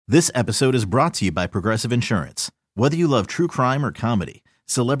This episode is brought to you by Progressive Insurance. Whether you love true crime or comedy,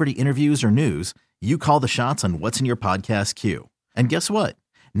 celebrity interviews or news, you call the shots on what's in your podcast queue. And guess what?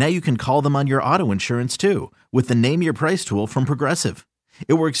 Now you can call them on your auto insurance too with the Name Your Price tool from Progressive.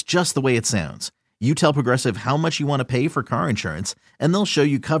 It works just the way it sounds. You tell Progressive how much you want to pay for car insurance, and they'll show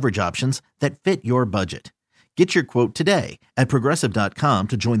you coverage options that fit your budget. Get your quote today at Progressive.com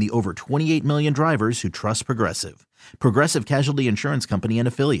to join the over 28 million drivers who trust Progressive. Progressive Casualty Insurance Company and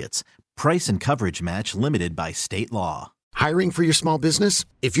Affiliates. Price and coverage match limited by state law. Hiring for your small business?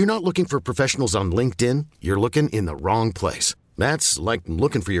 If you're not looking for professionals on LinkedIn, you're looking in the wrong place. That's like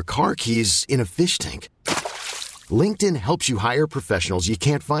looking for your car keys in a fish tank. LinkedIn helps you hire professionals you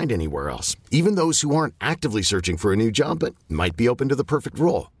can't find anywhere else, even those who aren't actively searching for a new job but might be open to the perfect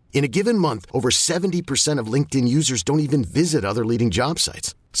role. In a given month, over 70% of LinkedIn users don't even visit other leading job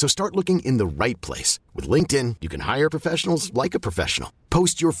sites. So start looking in the right place. With LinkedIn, you can hire professionals like a professional.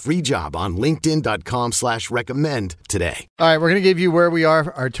 Post your free job on linkedin.com/recommend today. All right, we're going to give you where we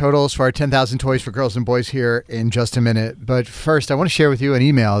are, our totals for our 10,000 toys for girls and boys here in just a minute. But first, I want to share with you an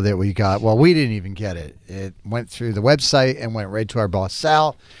email that we got. Well, we didn't even get it. It went through the website and went right to our boss,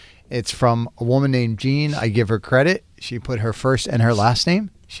 Sal. It's from a woman named Jean. I give her credit. She put her first and her last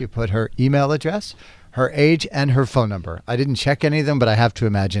name. She put her email address, her age, and her phone number. I didn't check any of them, but I have to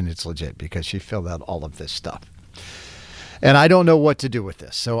imagine it's legit because she filled out all of this stuff. And I don't know what to do with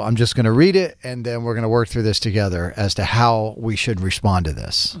this, so I'm just going to read it, and then we're going to work through this together as to how we should respond to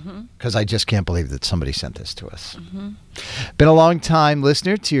this, because I just can't believe that somebody sent this to us. Been a long time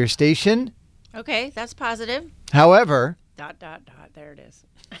listener to your station. Okay, that's positive. However... ... There it is.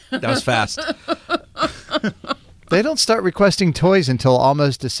 That was fast. They don't start requesting toys until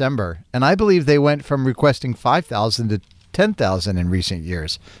almost December, and I believe they went from requesting 5,000 to 10,000 in recent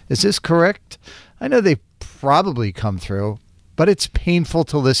years. Is this correct? I know they probably come through, but it's painful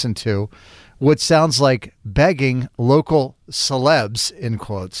to listen to what sounds like begging local celebs, in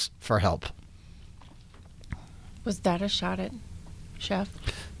quotes, for help. Was that a shot at Chef?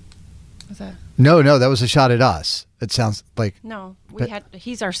 Was that? No, that was a shot at us. It sounds like... No,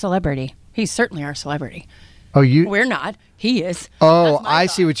 he's our celebrity. He's certainly our celebrity. Oh, you? We're not. He is. Oh, I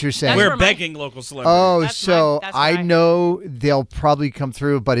see what you're saying. We're begging local celebrities. Oh, so I know they'll probably come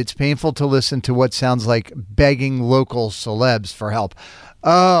through, but it's painful to listen to what sounds like begging local celebs for help.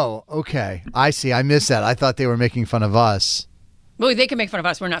 Oh, okay. I see. I missed that. I thought they were making fun of us. Well, they can make fun of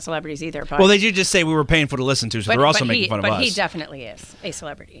us. We're not celebrities either. But, well, they did just say we were painful to listen to, so they're also making fun of us. But he definitely is a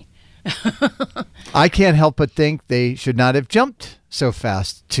celebrity. I can't help but think they should not have jumped so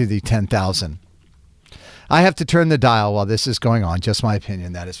fast to the 10,000. I have to turn the dial while this is going on. Just my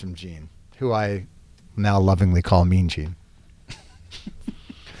opinion. That is from Jean, who I now lovingly call Mean Jean.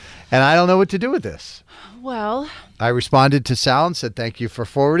 And I don't know what to do with this. Well, I responded to Sal and said, thank you for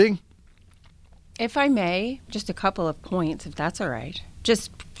forwarding. If I may, just a couple of points, if that's all right.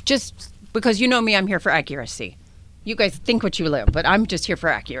 Just because you know me, I'm here for accuracy. You guys think what you live, but I'm just here for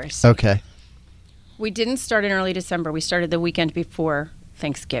accuracy. Okay. We didn't start in early December. We started the weekend before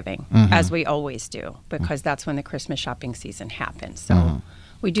Thanksgiving, as we always do, because that's when the Christmas shopping season happens. So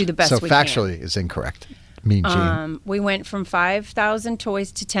we do the best we can. So factually is incorrect. Mean Jean. We went from 5,000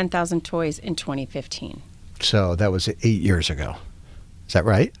 toys to 10,000 toys in 2015. So that was 8 years ago. Is that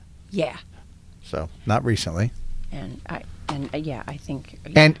right? Yeah. So not recently. I think.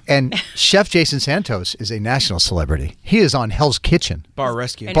 And Chef Jason Santos is a national celebrity. He is on Hell's Kitchen. Bar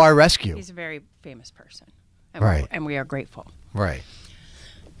Rescue. Bar Rescue. He's a very famous person. Right. And we are grateful. Right.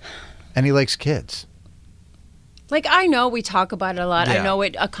 And he likes kids. Like, I know we talk about it a lot. Yeah. I know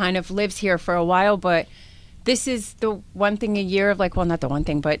it kind of lives here for a while, but this is the one thing a year of, like, well, not the one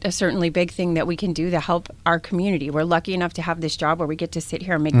thing, but a certainly big thing that we can do to help our community. We're lucky enough to have this job where we get to sit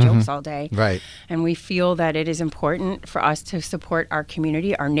here and make jokes all day. Right. And we feel that it is important for us to support our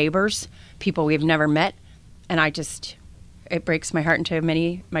community, our neighbors, people we've never met. And it breaks my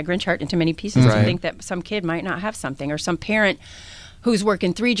Grinch heart into many pieces to think that some kid might not have something, or some parent who's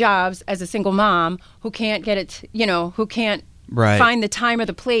working 3 jobs as a single mom who can't get it, who can't find the time or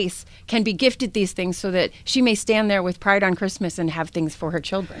the place, can be gifted these things so that she may stand there with pride on Christmas and have things for her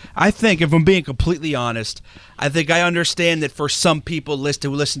children. I think, if I'm being completely honest, I understand that for some people who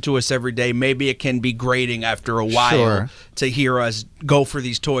listen to us every day, maybe it can be grating after a while to hear us go for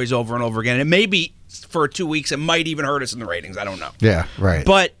these toys over and over again. And maybe for 2 weeks, it might even hurt us in the ratings. I don't know. Yeah, right.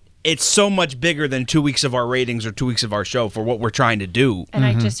 But it's so much bigger than 2 weeks of our ratings or 2 weeks of our show for what we're trying to do. And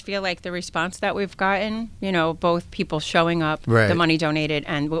I just feel like the response that we've gotten, both people showing up, the money donated,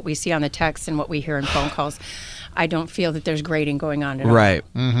 and what we see on the text and what we hear in phone calls, I don't feel that there's grading going on at all. Right.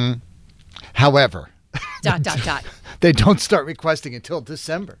 Mm-hmm. However, ... They don't start requesting until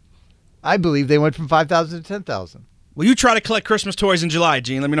December. I believe they went from 5,000 to 10,000. Will you try to collect Christmas toys in July,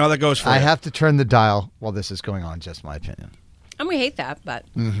 Gene? Let me know how that goes for you. I have to turn the dial while this is going on, just my opinion. And we hate that, but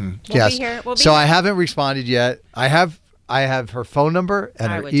We'll be here. We'll be so here. I haven't responded yet. I have her phone number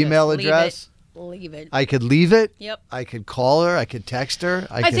and her email address. Leave it. I could leave it. Yep. I could call her. I could text her.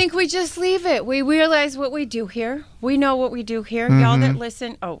 I think we just leave it. We realize what we do here. We know what we do here. Y'all that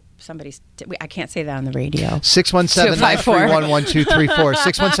listen. Oh, I can't say that on the radio. 617-931-1234.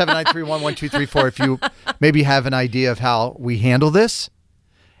 617-931-1234 if you maybe have an idea of how we handle this.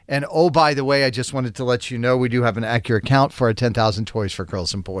 And oh, by the way, I just wanted to let you know we do have an accurate count for our 10,000 toys for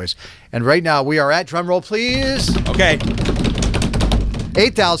girls and boys. And right now we are at, drum roll please. Okay.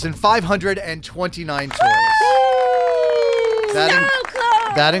 8,529 toys.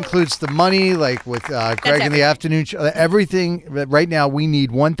 That includes the money, like with Greg in the afternoon show, everything. Right now, we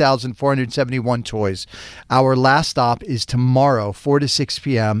need 1,471 toys. Our last stop is tomorrow, 4 to 6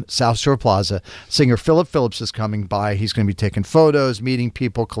 p.m., South Shore Plaza. Singer Philip Phillips is coming by. He's going to be taking photos, meeting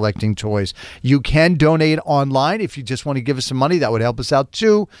people, collecting toys. You can donate online if you just want to give us some money. That would help us out,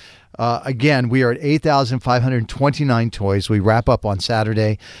 too. Again, we are at 8,529 toys. We wrap up on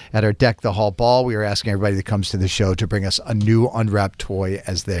Saturday at our Deck the Hall Ball. We are asking everybody that comes to the show to bring us a new unwrapped toy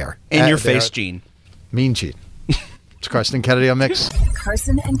as there. In your face, Gene. Mean Gene. It's Carson and Kennedy on Mix.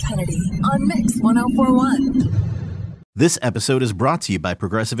 Carson and Kennedy on Mix 104.1. This episode is brought to you by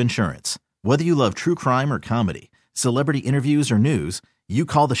Progressive Insurance. Whether you love true crime or comedy, celebrity interviews or news, you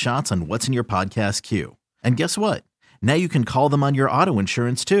call the shots on what's in your podcast queue. And guess what? Now you can call them on your auto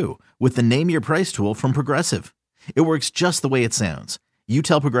insurance, too, with the Name Your Price tool from Progressive. It works just the way it sounds. You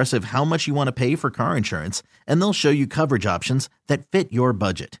tell Progressive how much you want to pay for car insurance, and they'll show you coverage options that fit your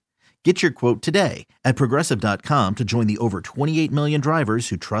budget. Get your quote today at Progressive.com to join the over 28 million drivers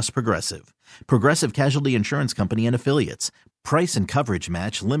who trust Progressive. Progressive Casualty Insurance Company and Affiliates. Price and coverage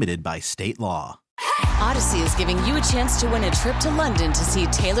match limited by state law. Odyssey is giving you a chance to win a trip to London to see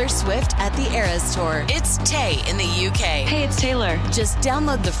Taylor Swift at the Eras Tour. It's Tay in the UK. Hey, it's Taylor. Just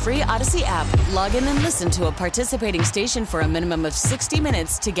download the free Odyssey app, log in and listen to a participating station for a minimum of 60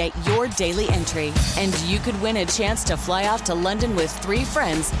 minutes to get your daily entry. And you could win a chance to fly off to London with 3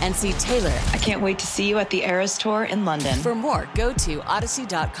 friends and see Taylor. I can't wait to see you at the Eras Tour in London. For more, go to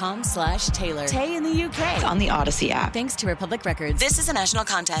odyssey.com/Taylor. Tay in the UK. It's on the Odyssey app. Thanks to Republic Records. This is a national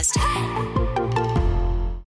contest.